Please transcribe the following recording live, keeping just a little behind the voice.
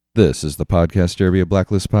This is the Podcast Derby, a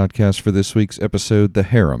Blacklist podcast for this week's episode, The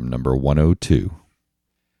Harem, number 102.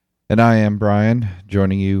 And I am Brian,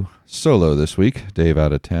 joining you solo this week. Dave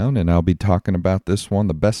out of town, and I'll be talking about this one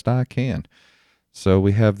the best I can. So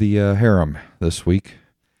we have the Harem this week.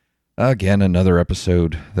 Again, another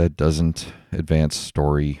episode that doesn't advance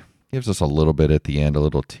story. Gives us a little bit at the end, a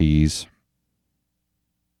little tease.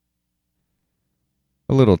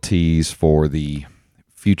 A little tease for the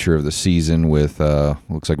future of the season with,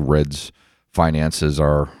 looks like Red's finances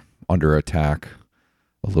are under attack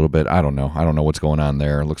a little bit. I don't know what's going on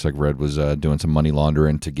there. It looks like Red was doing some money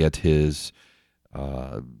laundering to get his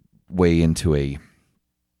way into a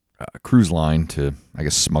cruise line to, I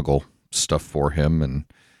guess, smuggle stuff for him, and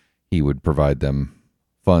he would provide them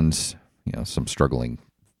funds, some struggling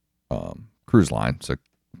cruise line, so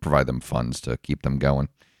provide them funds to keep them going.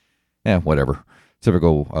 Whatever.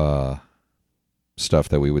 Typical stuff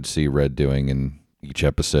that we would see Red doing in each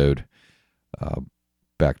episode,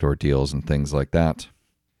 backdoor deals and things like that.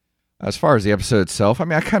 As far as the episode itself,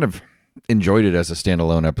 I kind of enjoyed it as a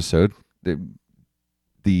standalone episode.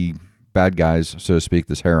 The bad guys, so to speak,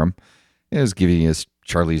 this harem, is giving us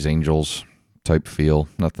Charlie's Angels type feel.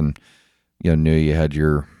 Nothing, new. You had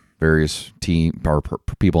your various team or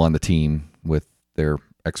people on the team with their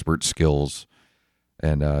expert skills.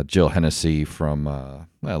 And Jill Hennessy from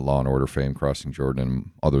Law and Order fame, Crossing Jordan, and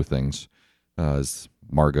other things, is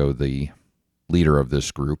Margot, the leader of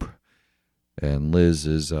this group. And Liz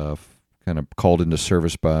is kind of called into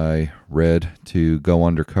service by Red to go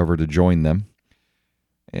undercover to join them.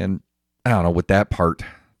 And I don't know, with that part,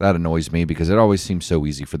 that annoys me because it always seems so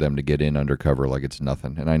easy for them to get in undercover like it's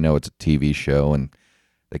nothing. And I know it's a TV show and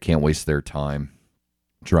they can't waste their time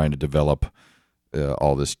trying to develop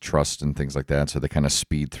all this trust and things like that, so they kind of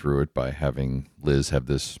speed through it by having Liz have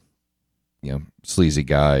this, sleazy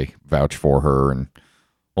guy vouch for her, and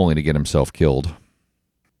only to get himself killed.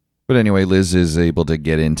 But anyway, Liz is able to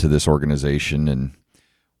get into this organization and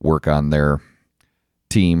work on their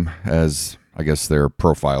team as, I guess, their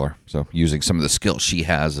profiler. So using some of the skills she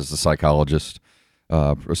has as a psychologist,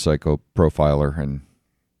 a psycho profiler, and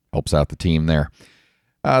helps out the team there.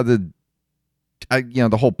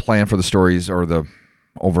 The whole plan for the stories, or the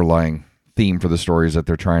overlying theme for the story, is that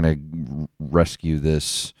they're trying to rescue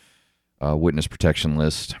this witness protection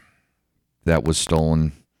list that was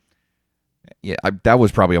stolen. That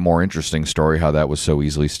was probably a more interesting story, how that was so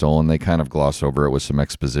easily stolen. They kind of gloss over it with some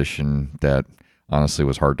exposition that honestly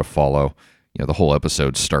was hard to follow. The whole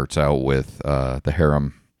episode starts out with the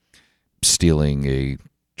harem stealing a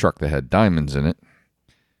truck that had diamonds in it.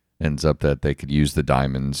 Ends up that they could use the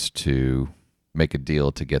diamonds to make a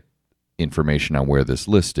deal to get information on where this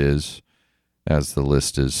list is, as the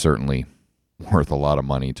list is certainly worth a lot of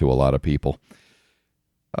money to a lot of people.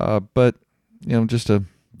 But, just a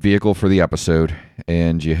vehicle for the episode.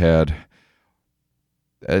 And you had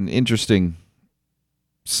an interesting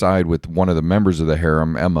side with one of the members of the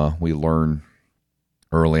harem, Emma. We learn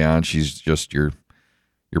early on she's just your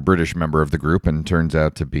British member of the group, and turns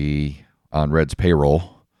out to be on Red's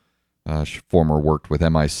payroll. She former worked with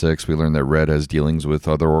MI6. We learned that Red has dealings with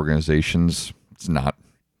other organizations.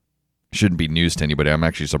 Shouldn't be news to anybody. I'm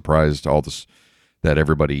actually surprised that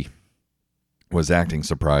everybody was acting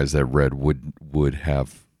surprised that Red would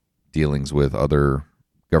have dealings with other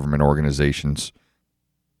government organizations.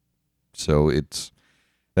 So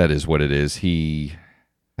that is what it is. He,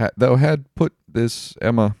 though, had put this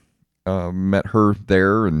Emma, met her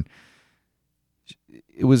there, and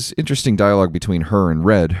it was interesting dialogue between her and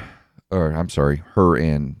Red. Or, I'm sorry, her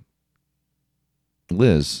and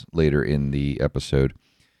Liz later in the episode,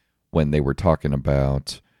 when they were talking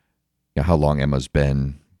about how long Emma's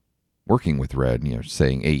been working with Red,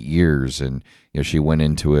 saying 8 years, and she went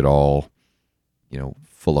into it all,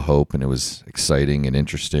 full of hope, and it was exciting and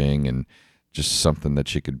interesting, and just something that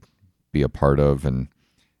she could be a part of, and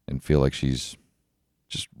feel like she's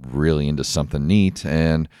just really into something neat.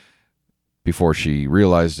 And before she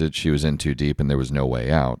realized it, she was in too deep, and there was no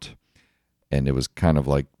way out. And it was kind of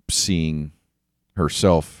like seeing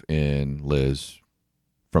herself in Liz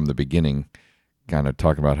from the beginning, kind of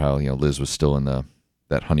talking about how, Liz was still in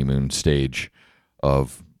that honeymoon stage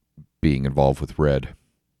of being involved with Red.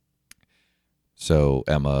 So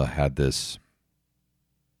Emma has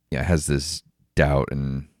this doubt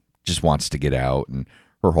and just wants to get out. And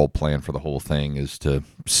her whole plan for the whole thing is to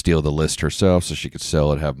steal the list herself so she could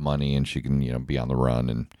sell it, have money, and she can, be on the run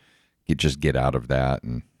and get out of that,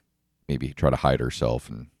 and maybe try to hide herself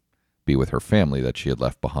and be with her family that she had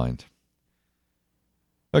left behind.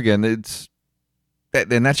 Again,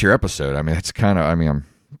 and that's your episode. I'm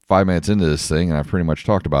 5 minutes into this thing, and I've pretty much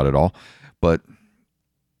talked about it all. But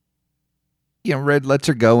Red lets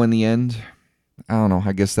her go in the end. I don't know.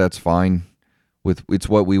 I guess that's fine. It's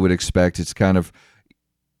what we would expect. It's kind of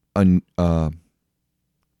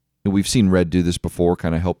we've seen Red do this before,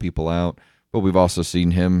 kind of help people out, but we've also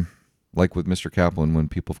seen him, like with Mr. Kaplan, when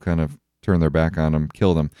people kind of turn their back on him,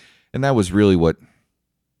 kill them. And that was really what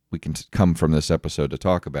we can come from this episode to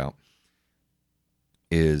talk about,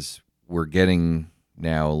 is we're getting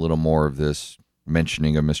now a little more of this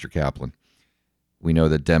mentioning of Mr. Kaplan. We know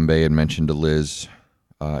that Dembe had mentioned to Liz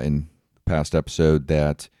in the past episode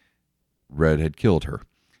that Red had killed her.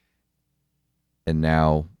 And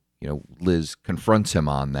now, Liz confronts him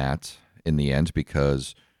on that in the end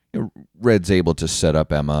because Red's able to set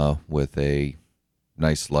up Emma with a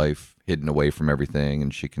nice life hidden away from everything,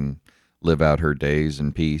 and she can live out her days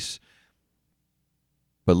in peace.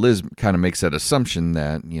 But Liz kind of makes that assumption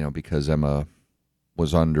that, because Emma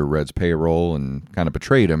was under Red's payroll and kind of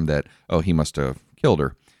betrayed him, that, he must have killed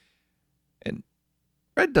her. And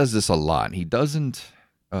Red does this a lot. He doesn't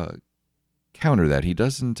counter that. He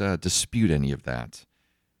doesn't dispute any of that.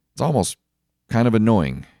 It's almost kind of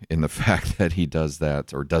annoying in the fact that he does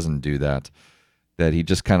that or doesn't do that, that he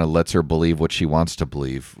just kind of lets her believe what she wants to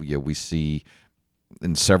believe. We see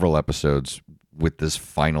in several episodes with this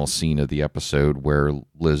final scene of the episode where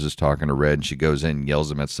Liz is talking to Red and she goes in and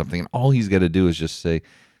yells him at something, and all he's got to do is just say,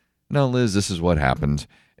 "No, Liz, this is what happened,"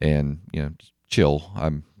 and just chill.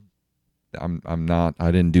 I'm not.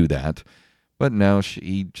 I didn't do that. But no,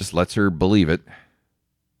 he just lets her believe it,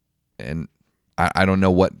 and I don't know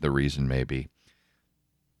what the reason may be,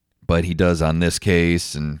 but he does on this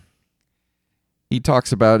case, and he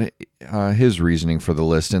talks about his reasoning for the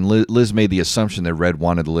list. And Liz made the assumption that Red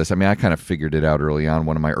wanted the list. I mean, I kind of figured it out early on.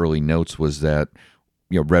 One of my early notes was that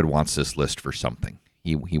Red wants this list for something.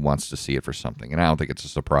 He wants to see it for something, and I don't think it's a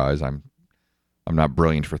surprise. I'm not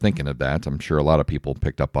brilliant for thinking of that. I'm sure a lot of people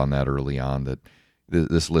picked up on that early on, that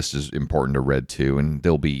this list is important to Red too, and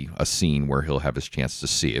there'll be a scene where he'll have his chance to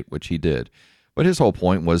see it, which he did. But his whole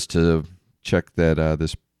point was to check that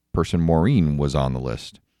this person, Maureen, was on the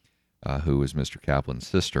list, who is Mr. Kaplan's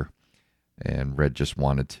sister. And Red just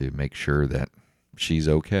wanted to make sure that she's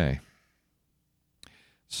okay.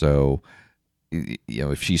 So,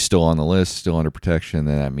 if she's still on the list, still under protection,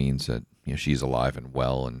 then that means that she's alive and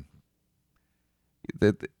well. And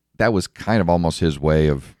that was kind of almost his way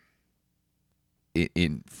of,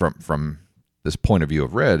 from this point of view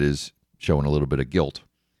of Red, is showing a little bit of guilt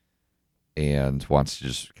and wants to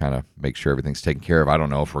just kind of make sure everything's taken care of. I don't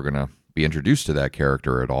know if we're going to be introduced to that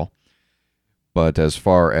character at all. But as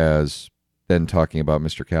far as then talking about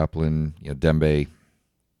Mr. Kaplan, Dembe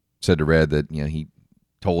said to Red that he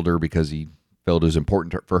told her because he felt it was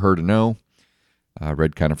important for her to know.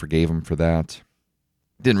 Red kind of forgave him for that.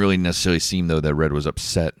 Didn't really necessarily seem, though, that Red was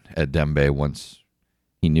upset at Dembe once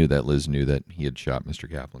he knew that Liz knew that he had shot Mr.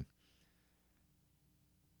 Kaplan.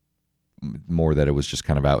 More that it was just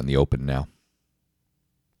kind of out in the open now.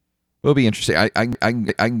 It'll be interesting. I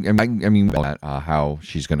mean, how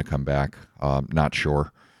she's going to come back, not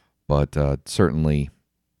sure, but certainly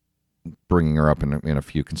bringing her up in a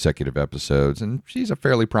few consecutive episodes, and she's a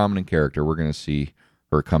fairly prominent character. We're going to see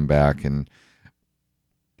her come back, and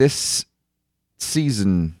this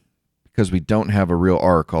season, because we don't have a real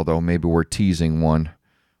arc, although maybe we're teasing one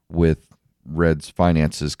with Red's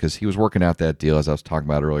finances, because he was working out that deal, as I was talking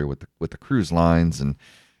about earlier, with the cruise lines, and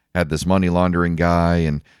had this money laundering guy,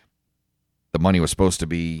 and the money was supposed to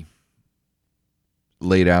be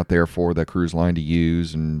laid out there for the cruise line to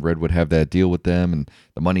use, and Red would have that deal with them, and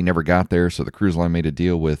the money never got there, so the cruise line made a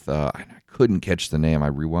deal with, I couldn't catch the name, I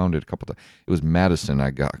rewound it a couple times. It was Madison, I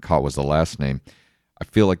got caught was the last name. I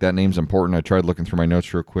feel like that name's important. I tried looking through my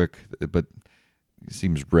notes real quick, but it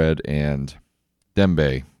seems Red and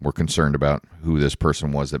Dembe were concerned about who this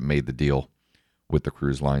person was that made the deal with the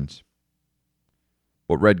cruise lines.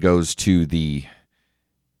 Well, Red goes to the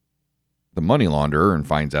money launderer and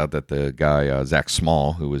finds out that the guy, Zach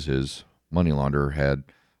Small, who was his money launderer, had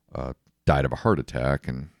died of a heart attack.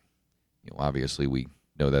 And obviously we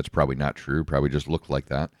know that's probably not true, probably just looked like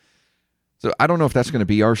that. So I don't know if that's going to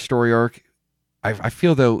be our story arc. I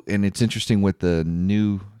feel, though, and it's interesting with the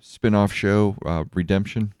new spin-off show,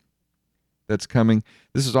 Redemption, that's coming.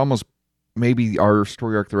 This is almost maybe our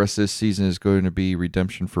story arc the rest of this season is going to be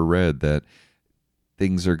redemption for Red, that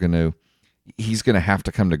things are going to, he's going to have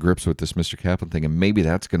to come to grips with this Mr. Kaplan thing, and maybe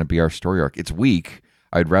that's going to be our story arc. It's weak.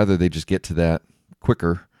 I'd rather they just get to that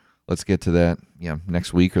quicker. Let's get to that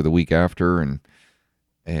next week or the week after,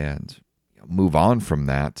 and move on from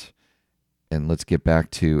that, and let's get back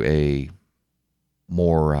to a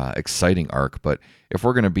more exciting arc. But if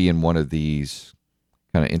we're going to be in one of these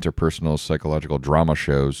kind of interpersonal psychological drama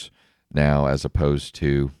shows, now, as opposed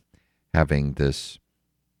to having this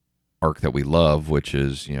arc that we love, which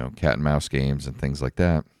is, cat and mouse games and things like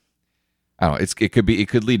that. I don't know. It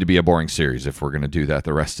could lead to be a boring series if we're going to do that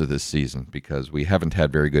the rest of this season, because we haven't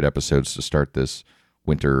had very good episodes to start this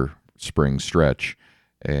winter spring stretch,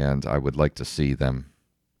 and I would like to see them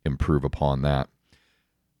improve upon that.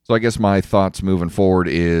 So I guess my thoughts moving forward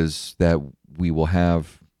is that we will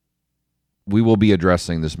be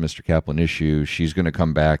addressing this Mr. Kaplan issue. She's going to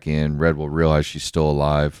come back in. Red will realize she's still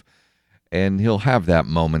alive, and he'll have that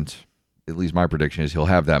moment. At least my prediction is he'll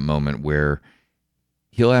have that moment where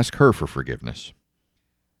he'll ask her for forgiveness,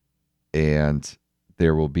 and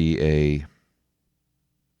there will be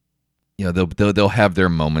they'll have their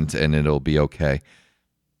moment, and it'll be okay.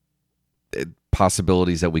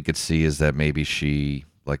 Possibilities that we could see is that maybe she,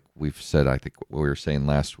 like we've said, I think what we were saying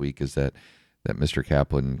last week, is that Mr.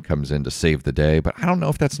 Kaplan comes in to save the day, but I don't know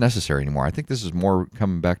if that's necessary anymore. I think this is more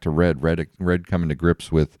coming back to Red coming to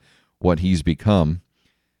grips with what he's become,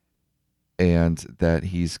 and that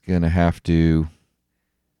he's going to have to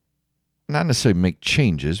not necessarily make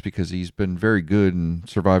changes, because he's been very good and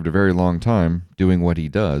survived a very long time doing what he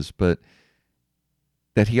does, but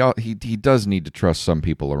that he does need to trust some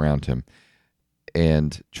people around him,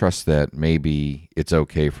 and trust that maybe it's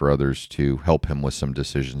okay for others to help him with some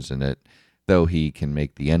decisions in it, though he can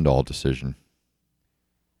make the end-all decision.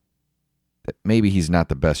 That maybe he's not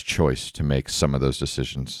the best choice to make some of those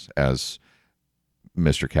decisions, as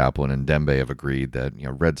Mr. Kaplan and Dembe have agreed that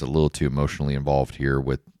Red's a little too emotionally involved here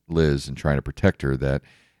with Liz and trying to protect her, that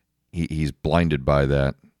he's blinded by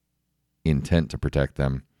that intent to protect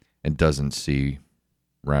them and doesn't see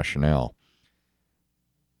rationale.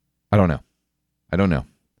 I don't know.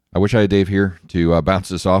 I wish I had Dave here to bounce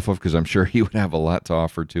this off of, because I'm sure he would have a lot to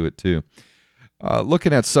offer to it too.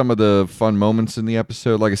 Looking at some of the fun moments in the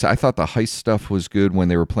episode, like I said, I thought the heist stuff was good when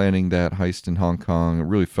they were planning that heist in Hong Kong. It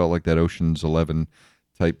really felt like that Ocean's 11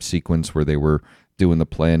 type sequence where they were doing the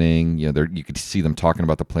planning. You could see them talking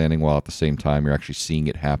about the planning while at the same time you're actually seeing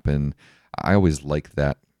it happen. I always like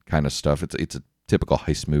that kind of stuff. It's a typical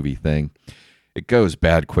heist movie thing. It goes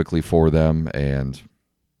bad quickly for them, and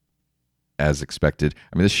as expected.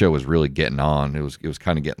 I mean, this show was really getting on. It was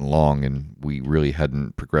kind of getting long, and we really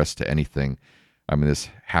hadn't progressed to anything. I mean, this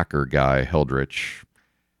hacker guy, Heldrich,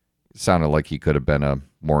 sounded like he could have been a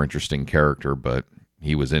more interesting character, but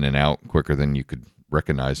he was in and out quicker than you could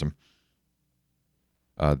recognize him.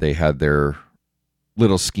 They had their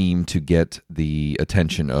little scheme to get the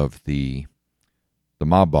attention of the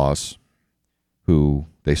mob boss, who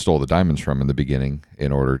they stole the diamonds from in the beginning,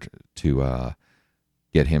 in order to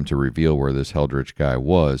get him to reveal where this Heldrich guy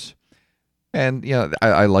was. And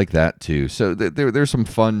I like that too. So there's some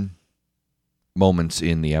fun moments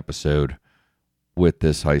in the episode with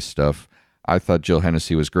this heist stuff. I thought Jill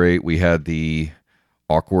Hennessy was great. We had the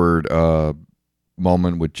awkward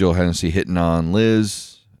moment with Jill Hennessy hitting on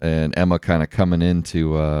Liz, and Emma kind of coming in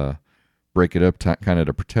to break it up, kind of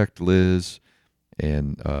to protect Liz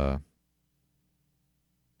and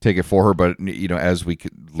take it for her. But as we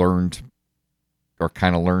learned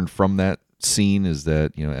from that scene, is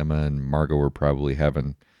that Emma and Margot were probably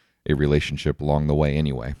having a relationship along the way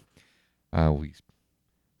anyway. We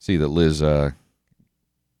see that Liz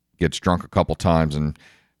gets drunk a couple times, and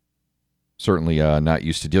certainly not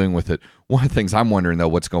used to dealing with it. One of the things I'm wondering, though,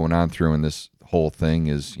 what's going on through in this whole thing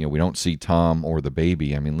is, we don't see Tom or the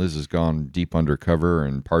baby. I mean, Liz has gone deep undercover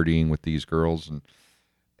and partying with these girls,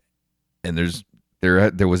 and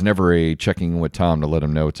there was never a checking in with Tom to let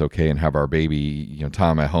him know it's okay and have our baby,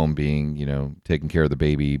 Tom at home being, taking care of the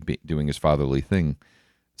baby, doing his fatherly thing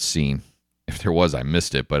scene. If there was, I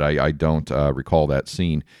missed it, but I don't recall that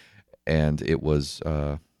scene. And it was,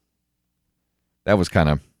 that was kind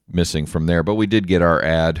of missing from there. But we did get our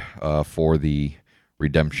ad for the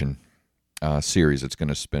Redemption series that's going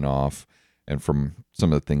to spin off. And from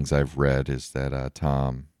some of the things I've read is that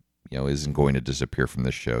Tom, isn't going to disappear from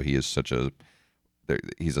this show. He is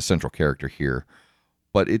he's a central character here.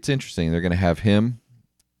 But it's interesting. They're going to have him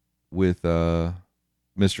with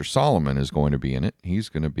Mr. Solomon is going to be in it. He's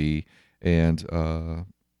going to be, and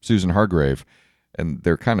Susan Hargrave. And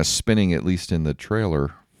they're kind of spinning, at least in the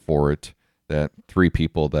trailer for it, that three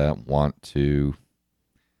people that want to,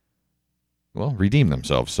 redeem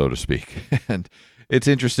themselves, so to speak. And it's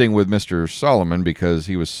interesting with Mr. Solomon, because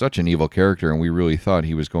he was such an evil character, and we really thought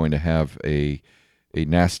he was going to have a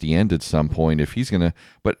nasty end at some point. If he's going to,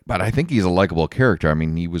 but I think he's a likable character. I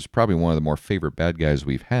mean, he was probably one of the more favorite bad guys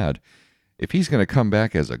we've had. If he's going to come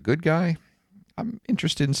back as a good guy, I'm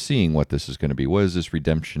interested in seeing what this is going to be. What is this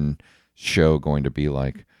redemption show going to be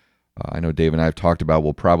like? I know Dave and I have talked about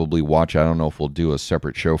we'll probably watch. I don't know if we'll do a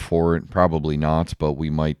separate show for it. Probably not, but we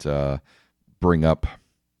might bring up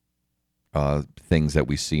things that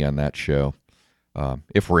we see on that show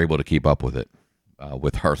if we're able to keep up with it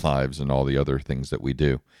with our lives and all the other things that we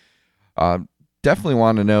do. Definitely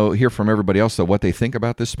want to hear from everybody else, though, what they think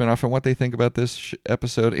about this spinoff and what they think about this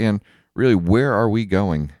episode, and really where are we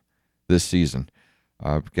going this season.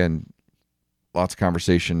 Again, lots of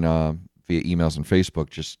conversation via emails and Facebook.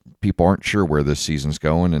 Just people aren't sure where this season's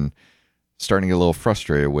going and starting to get a little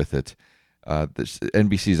frustrated with it.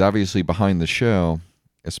 NBC's obviously behind the show,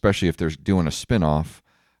 especially if they're doing a spinoff.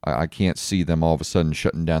 I can't see them all of a sudden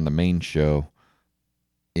shutting down the main show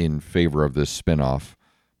in favor of this spinoff.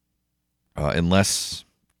 Unless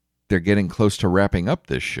they're getting close to wrapping up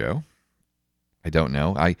this show. I don't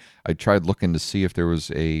know. I tried looking to see if there was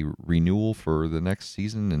a renewal for the next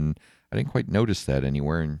season, and I didn't quite notice that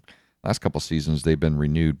anywhere. In the last couple seasons, they've been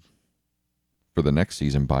renewed for the next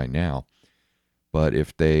season by now. But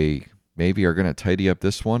if they maybe are going to tidy up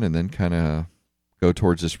this one and then kind of go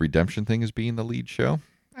towards this redemption thing as being the lead show,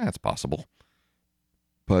 that's possible.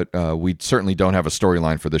 But we certainly don't have a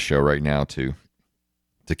storyline for this show right now to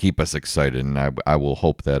keep us excited, and I will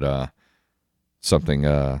hope that something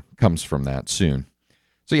comes from that soon.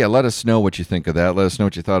 So yeah, let us know what you think of that. Let us know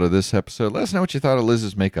what you thought of this episode. Let us know what you thought of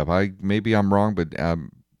Liz's makeup. Maybe I'm wrong, but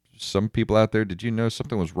some people out there, did you know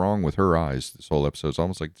something was wrong with her eyes this whole episode? It's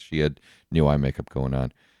almost like she had new eye makeup going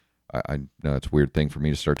on. I know it's a weird thing for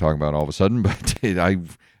me to start talking about all of a sudden, but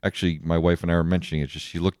my wife and I were mentioning it. Just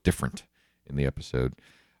she looked different in the episode.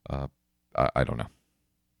 I don't know.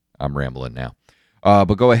 I'm rambling now.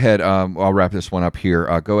 But go ahead. I'll wrap this one up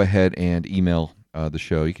here. Go ahead and email the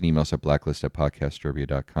show. You can email us at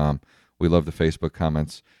blacklist@podcastderbia.com. We love the Facebook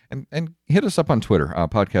comments. And hit us up on Twitter,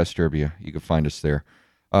 Podcast Derbia. You can find us there.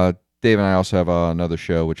 Dave and I also have another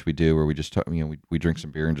show, which we do, where we just talk, we drink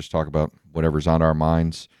some beer and just talk about whatever's on our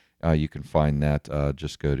minds. You can find that.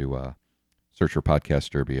 Just go to search for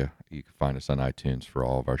Podcast Derbia. You can find us on iTunes for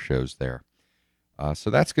all of our shows there.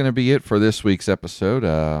 So that's going to be it for this week's episode.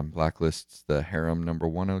 Blacklist's the Harem number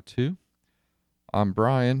 102. I'm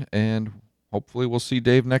Brian, and hopefully we'll see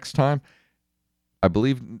Dave next time. I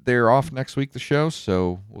believe they're off next week, the show,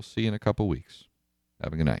 so we'll see you in a couple weeks.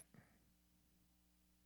 Have a good night.